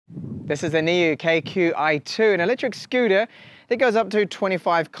This is the NIU KQi2, an electric scooter that goes up to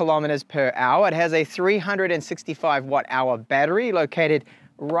 25 kilometers per hour. It has a 365 watt-hour battery located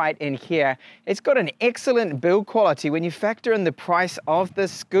right in here. It's got an excellent build quality when you factor in the price of the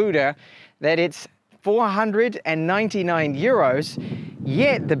scooter, that it's 499 euros,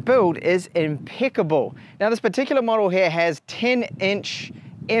 yet the build is impeccable. Now this particular model here has 10-inch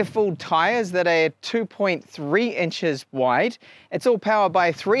air-filled tires that are 2.3 inches wide. It's all powered by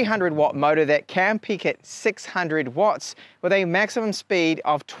a 300 watt motor that can peak at 600 watts with a maximum speed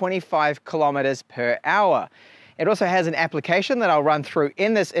of 25 kilometers per hour. It also has an application that I'll run through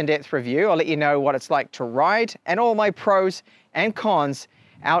in this in-depth review. I'll let you know what it's like to ride and all my pros and cons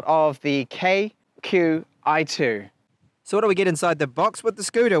out of the KQi2. So what do we get inside the box with the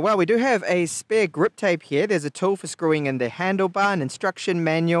scooter? Well, we do have a spare grip tape here. There's a tool for screwing in the handlebar, an instruction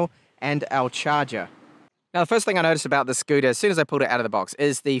manual, and our charger. Now, the first thing I noticed about the scooter, as soon as I pulled it out of the box,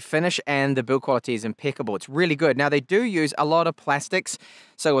 is the finish and the build quality is impeccable. It's really good. Now, they do use a lot of plastics,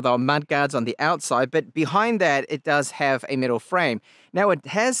 so with our mud guards on the outside, but behind that, it does have a metal frame. Now, it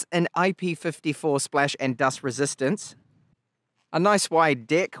has an IP54 splash and dust resistance, a nice wide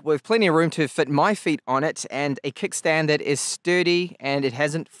deck with plenty of room to fit my feet on it, and a kickstand that is sturdy and it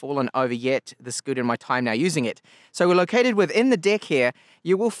hasn't fallen over yet, the scooter, in my time now using it. So we're located within the deck here.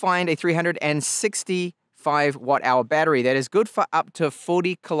 You will find a 365 watt-hour battery that is good for up to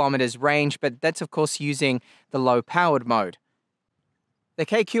 40 kilometers range, but that's of course using the low-powered mode. The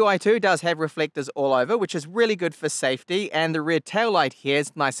KQi2 does have reflectors all over, which is really good for safety, and the rear tail light here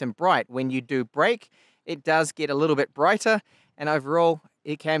is nice and bright. When you do brake, it does get a little bit brighter, and overall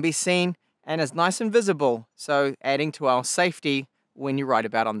it can be seen and is nice and visible, so adding to our safety when you ride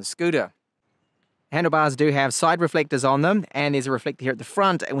about on the scooter. Handlebars do have side reflectors on them, and there's a reflector here at the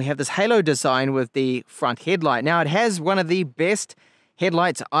front, and we have this halo design with the front headlight. Now, it has one of the best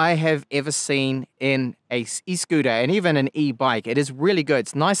headlights I have ever seen in a e-scooter and even an e-bike. It is really good.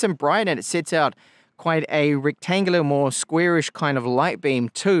 It's nice and bright, and it sets out quite a rectangular, more squarish kind of light beam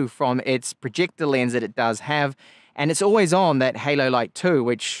too from its projector lens that it does have. And it's always on, that halo light too,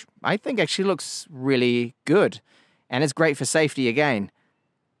 which I think actually looks really good. And it's great for safety again.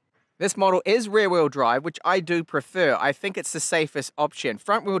 This model is rear-wheel drive, which I do prefer. I think it's the safest option.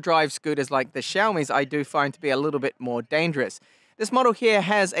 Front-wheel drive scooters like the Xiaomi's I do find to be a little bit more dangerous. This model here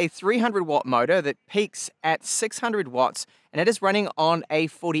has a 300 watt motor that peaks at 600 watts, and it is running on a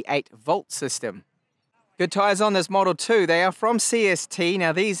 48 volt system. Good tires on this model too. They are from CST.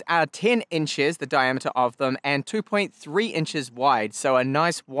 Now these are 10 inches, the diameter of them, and 2.3 inches wide. So a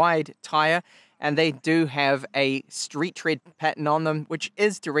nice wide tire, and they do have a street tread pattern on them, which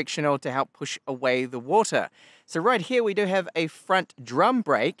is directional to help push away the water. So right here we do have a front drum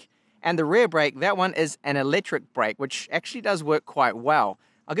brake, and the rear brake, that one is an electric brake, which actually does work quite well.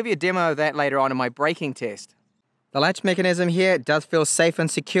 I'll give you a demo of that later on in my braking test. The latch mechanism here does feel safe and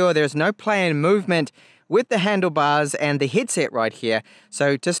secure. There's no play in movement with the handlebars and the headset right here.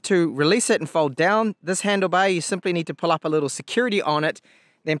 So just to release it and fold down this handlebar, you simply need to pull up a little security on it,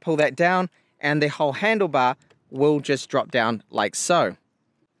 then pull that down, and the whole handlebar will just drop down like so.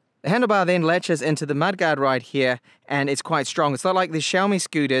 The handlebar then latches into the mudguard right here, and it's quite strong. It's not like the Xiaomi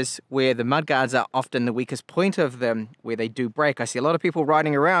scooters where the mudguards are often the weakest point of them, where they do break. I see a lot of people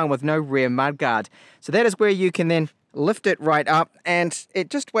riding around with no rear mudguard. So that is where you can then lift it right up, and it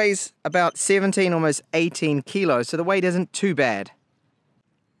just weighs about 17, almost 18 kilos, so the weight isn't too bad.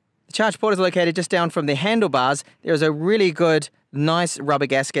 The charge port is located just down from the handlebars. There's a really good, nice rubber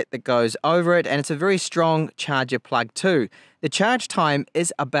gasket that goes over it, and it's a very strong charger plug too. The charge time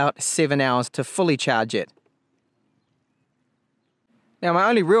is about 7 hours to fully charge it. Now, my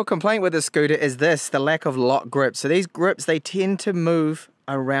only real complaint with this scooter is this, the lack of lock grips. So these grips, they tend to move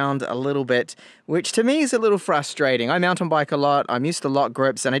around a little bit, which to me is a little frustrating. I mountain bike a lot, I'm used to lock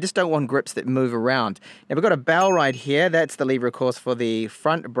grips, and I just don't want grips that move around. Now we've got a bell right here, that's the lever of course for the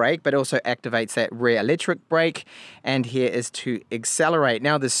front brake, but also activates that rear electric brake, and here is to accelerate.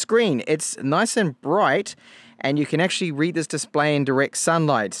 Now the screen, it's nice and bright, and you can actually read this display in direct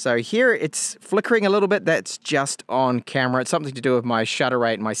sunlight. So here it's flickering a little bit, that's just on camera. It's something to do with my shutter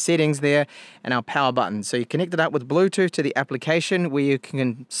rate and my settings there, and our power button. So you connect it up with Bluetooth to the application where you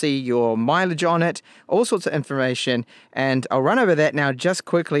can see your mileage on it, all sorts of information, and I'll run over that now just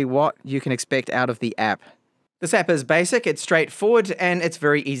quickly what you can expect out of the app. This app is basic, it's straightforward, and it's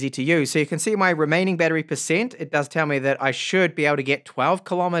very easy to use. So you can see my remaining battery percent. It does tell me that I should be able to get 12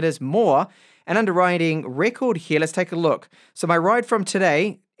 kilometers more. And under riding record here, let's take a look. So my ride from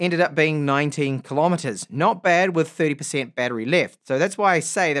today ended up being 19 kilometers. Not bad with 30% battery left. So that's why I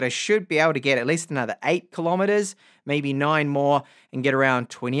say that I should be able to get at least another 8 kilometers, maybe 9 more, and get around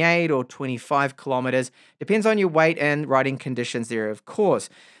 28 or 25 kilometers. Depends on your weight and riding conditions there, of course.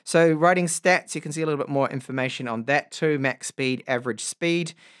 So riding stats, you can see a little bit more information on that too. Max speed, average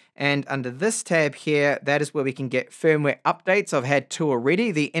speed. And under this tab here, that is where we can get firmware updates. I've had 2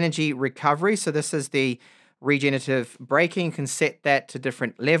 already. The energy recovery. So this is the regenerative braking. You can set that to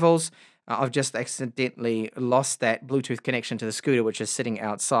different levels. I've just accidentally lost that Bluetooth connection to the scooter, which is sitting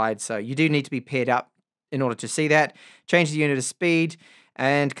outside. So you do need to be paired up in order to see that. Change the unit of speed,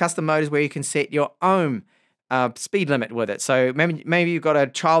 and custom mode is where you can set your own speed limit with it. So maybe you've got a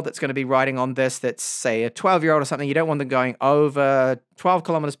child that's going to be riding on this that's, say, a 12-year-old or something. You don't want them going over 12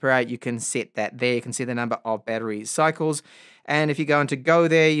 kilometers per hour. You can set that there. You can see the number of battery cycles. And if you go into Go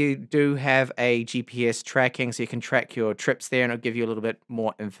there, you do have a GPS tracking, so you can track your trips there, and it'll give you a little bit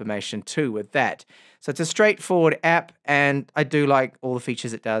more information too with that. So it's a straightforward app, and I do like all the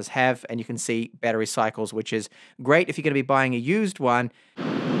features it does have, and you can see battery cycles, which is great if you're going to be buying a used one.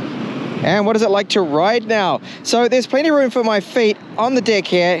 And what is it like to ride now? So there's plenty of room for my feet on the deck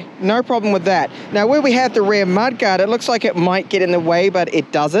here, no problem with that. Now where we have the rear mudguard, it looks like it might get in the way, but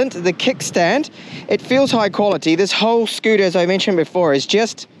it doesn't. The kickstand, it feels high quality. This whole scooter, as I mentioned before, is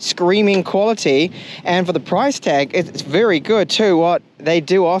just screaming quality. And for the price tag, it's very good too, what they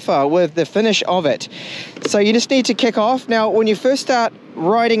do offer with the finish of it. So you just need to kick off. Now when you first start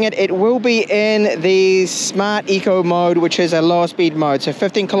riding it, it will be in the smart eco mode, which is a lower speed mode, so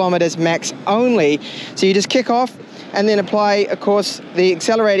 15 kilometers max only. So you just kick off and then apply, of course, the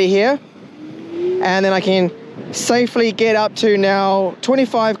accelerator here, and then I can safely get up to now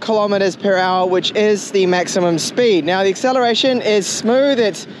 25 kilometers per hour, which is the maximum speed. Now the acceleration is smooth,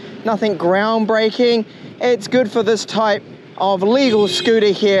 it's nothing groundbreaking. It's good for this type of legal scooter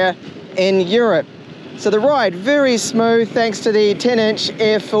here in Europe. So the ride, very smooth thanks to the 10-inch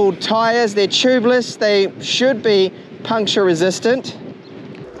air-filled tires. They're tubeless, they should be puncture resistant.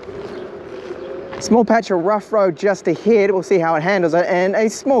 Small patch of rough road just ahead, we'll see how it handles it, and a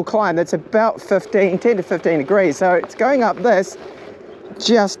small climb that's about 10 to 15 degrees, so it's going up this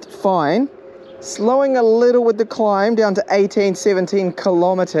just fine. Slowing a little with the climb down to 18, 17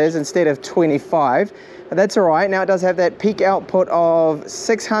 kilometers instead of 25, but that's all right. Now it does have that peak output of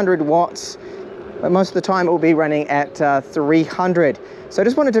 600 watts, but most of the time it will be running at 300. So I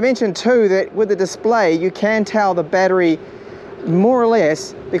just wanted to mention too that with the display you can tell the battery more or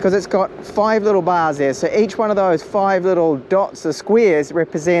less because it's got 5 little bars there. So each one of those 5 little dots or squares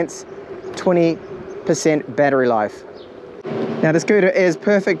represents 20% battery life. Now the scooter is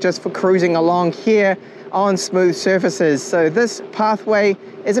perfect just for cruising along here on smooth surfaces. So this pathway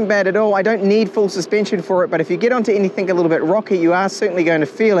isn't bad at all. I don't need full suspension for it, but if you get onto anything a little bit rocky, you are certainly going to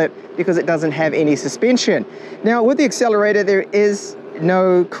feel it because it doesn't have any suspension. Now with the accelerator, there is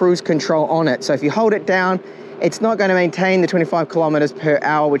no cruise control on it. So if you hold it down, it's not going to maintain the 25 kilometers per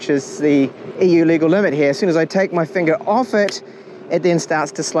hour, which is the EU legal limit here. As soon as I take my finger off it, it then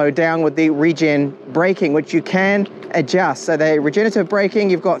starts to slow down with the regen braking, which you can adjust. So the regenerative braking,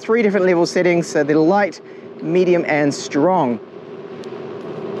 you've got 3 different level settings, so the light, medium, and strong.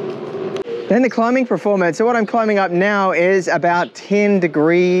 Then the climbing performance. So what I'm climbing up now is about 10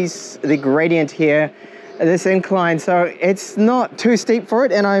 degrees, the gradient here, this incline. So it's not too steep for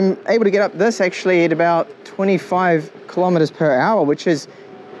it, and I'm able to get up this actually at about 25 kilometers per hour, which is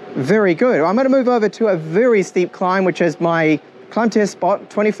very good. I'm going to move over to a very steep climb, which is my climb test spot,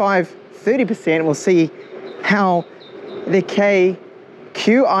 25-30%. We'll see how the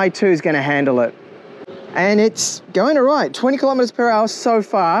KQi2 is going to handle it. And it's going all right, 20 kilometers per hour so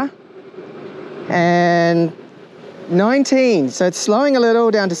far, and 19. So it's slowing a little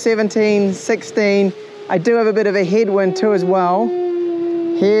down to 17, 16. I do have a bit of a headwind too as well.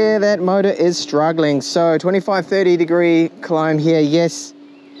 Here, that motor is struggling. So 25-30 degree climb here, yes.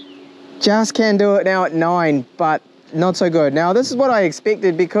 Just can do it now at 9, but not so good. Now this is what I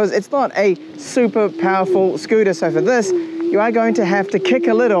expected because it's not a super powerful scooter. So for this, you are going to have to kick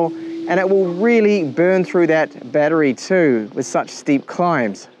a little and it will really burn through that battery too with such steep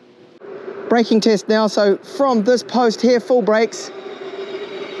climbs. Braking test now. So from this post here, full brakes.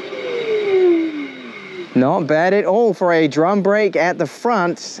 Not bad at all for a drum brake at the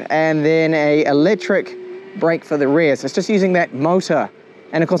front and then a electric brake for the rear. So it's just using that motor.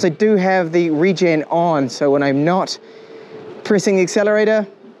 And of course I do have the regen on, so when I'm not pressing the accelerator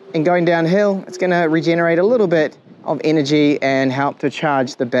and going downhill, it's going to regenerate a little bit of energy and help to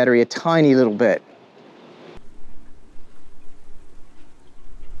charge the battery a tiny little bit.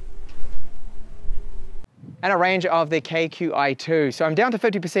 and a range of the KQi2. So I'm down to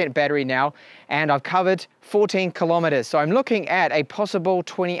 50% battery now, and I've covered 14 kilometers. So I'm looking at a possible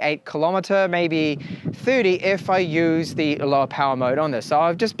 28 kilometer, maybe 30 if I use the lower power mode on this. So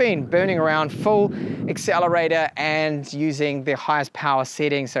I've just been burning around full accelerator and using the highest power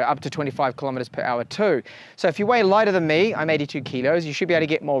setting, so up to 25 kilometers per hour too. So if you weigh lighter than me, I'm 82 kilos, you should be able to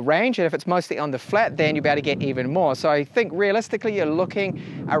get more range, and if it's mostly on the flat, then you'll be able to get even more. So I think realistically, you're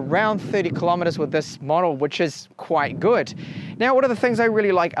looking around 30 kilometers with this model, which is quite good. Now, what are the things I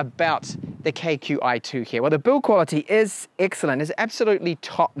really like about the KQi2 here? Well, the build quality is excellent. It's absolutely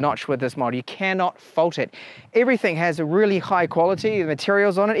top notch with this model. You cannot fault it. Everything has a really high quality, the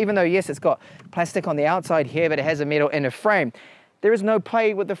materials on it, even though yes, it's got plastic on the outside here, but it has a metal inner frame. There is no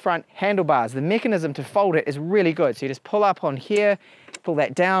play with the front handlebars. The mechanism to fold it is really good. So you just pull up on here, pull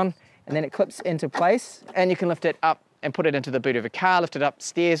that down, and then it clips into place, and you can lift it up and put it into the boot of a car, lift it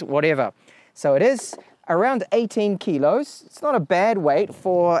upstairs, whatever. So it is around 18 kilos. It's not a bad weight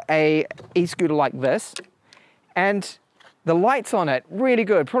for a e-scooter like this. And the lights on it, really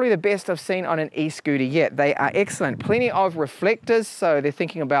good. Probably the best I've seen on an e-scooter yet. They are excellent. Plenty of reflectors, so they're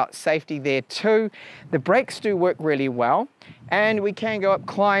thinking about safety there too. The brakes do work really well. And we can go up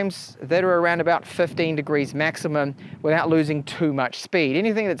climbs that are around about 15 degrees maximum without losing too much speed.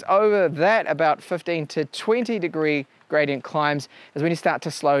 Anything that's over that, about 15 to 20 degree gradient climbs, is when you start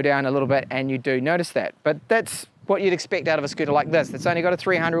to slow down a little bit, and you do notice that. But that's what you'd expect out of a scooter like this. It's only got a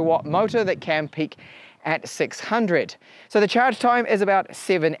 300 watt motor that can peak at 600. So the charge time is about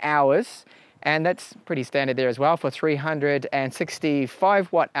 7 hours, and that's pretty standard there as well for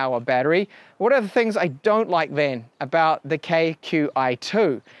 365 watt hour battery. What are the things I don't like then about the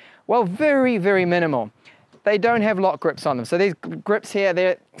KQi2? Well, very, very minimal. They don't have lock grips on them. So these grips here,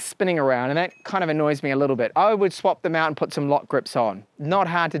 they're spinning around, and that kind of annoys me a little bit. I would swap them out and put some lock grips on. Not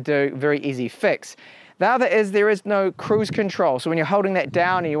hard to do, very easy fix. The other is there is no cruise control. So when you're holding that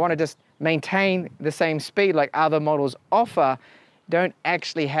down and you want to just maintain the same speed like other models offer, don't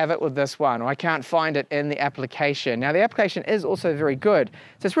actually have it with this one, or I can't find it in the application. Now, the application is also very good.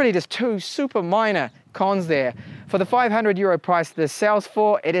 So it's really just two super minor cons there. For the €500 price this sells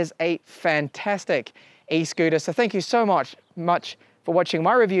for, it is a fantastic e-scooter. So thank you so much for watching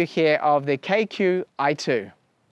my review here of the KQi2.